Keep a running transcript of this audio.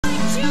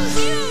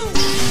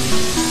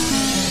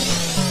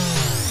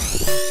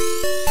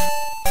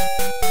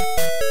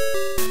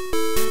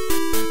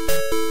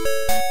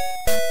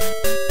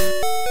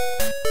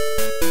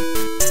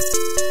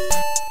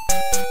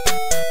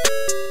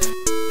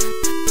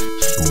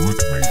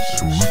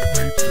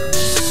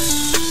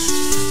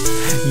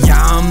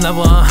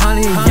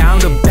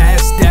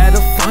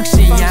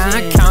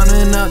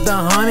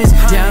the hundreds.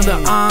 Yeah, the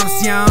arms,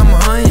 yeah, I'm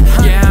hunting.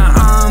 Yeah,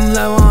 I'm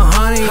level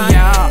 100.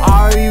 Yeah,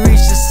 I already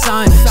reached the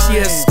sun. She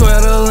a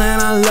squirtle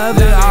and I love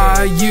it.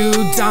 Are you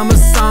down, my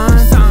son?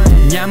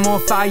 Yeah, I'm more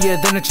fire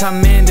than a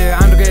Charmander.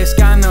 I'm the greatest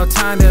guy, no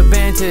time to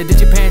banter. Did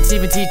your parents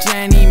even teach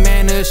any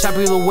manners? Shop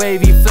you the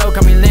wavy flow,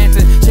 call me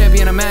lantern.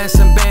 Champion, I'm at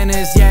some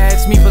banners. Yeah,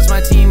 it's me plus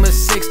my team of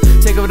 6.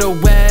 Take over the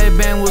web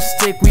and we'll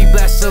stick. We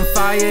blast some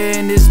fire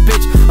in this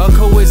bitch. A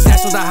cold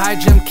ass with a high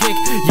jump kick.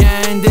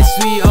 Yeah, and this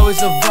we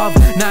always evolve.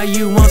 Now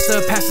you won't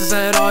surpass us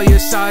at all. You're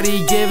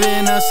sorry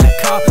giving us a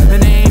call. Her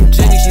name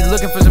Jenny, she's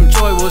looking for some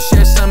joy. We'll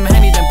share some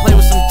Henny, then play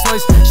with some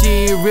toys.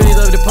 She really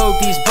love to poke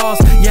these balls.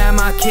 Yeah,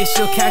 my kid,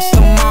 she'll catch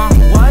them all.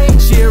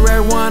 She a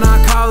rare one, I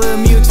call her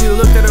Mewtwo.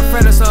 Looked at her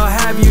friend, so I'll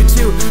have you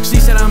too. She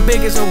said I'm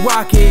big as a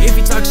rocket. If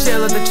you talk shit,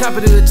 let the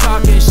chopper do the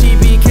talking. She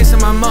be kissing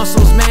my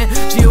muscles, man.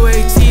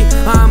 G-O-A-T,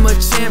 I'm a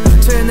champ.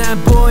 Turn that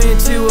boy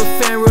into a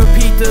fan.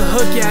 Repeat the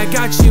hook, yeah, I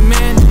got you,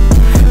 man.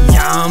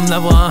 Yeah, I'm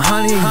level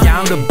 100. Yeah,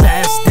 I'm the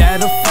best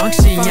at a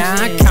function. Yeah,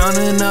 I'm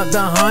counting up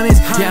the hundreds.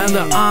 Yeah,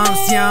 the arms,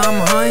 yeah,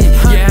 I'm hunting.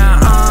 Yeah,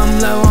 I'm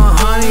level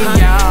 100.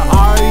 Yeah,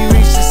 I already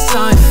reached the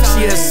sun.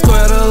 She a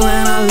squirtle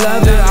and I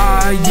love it.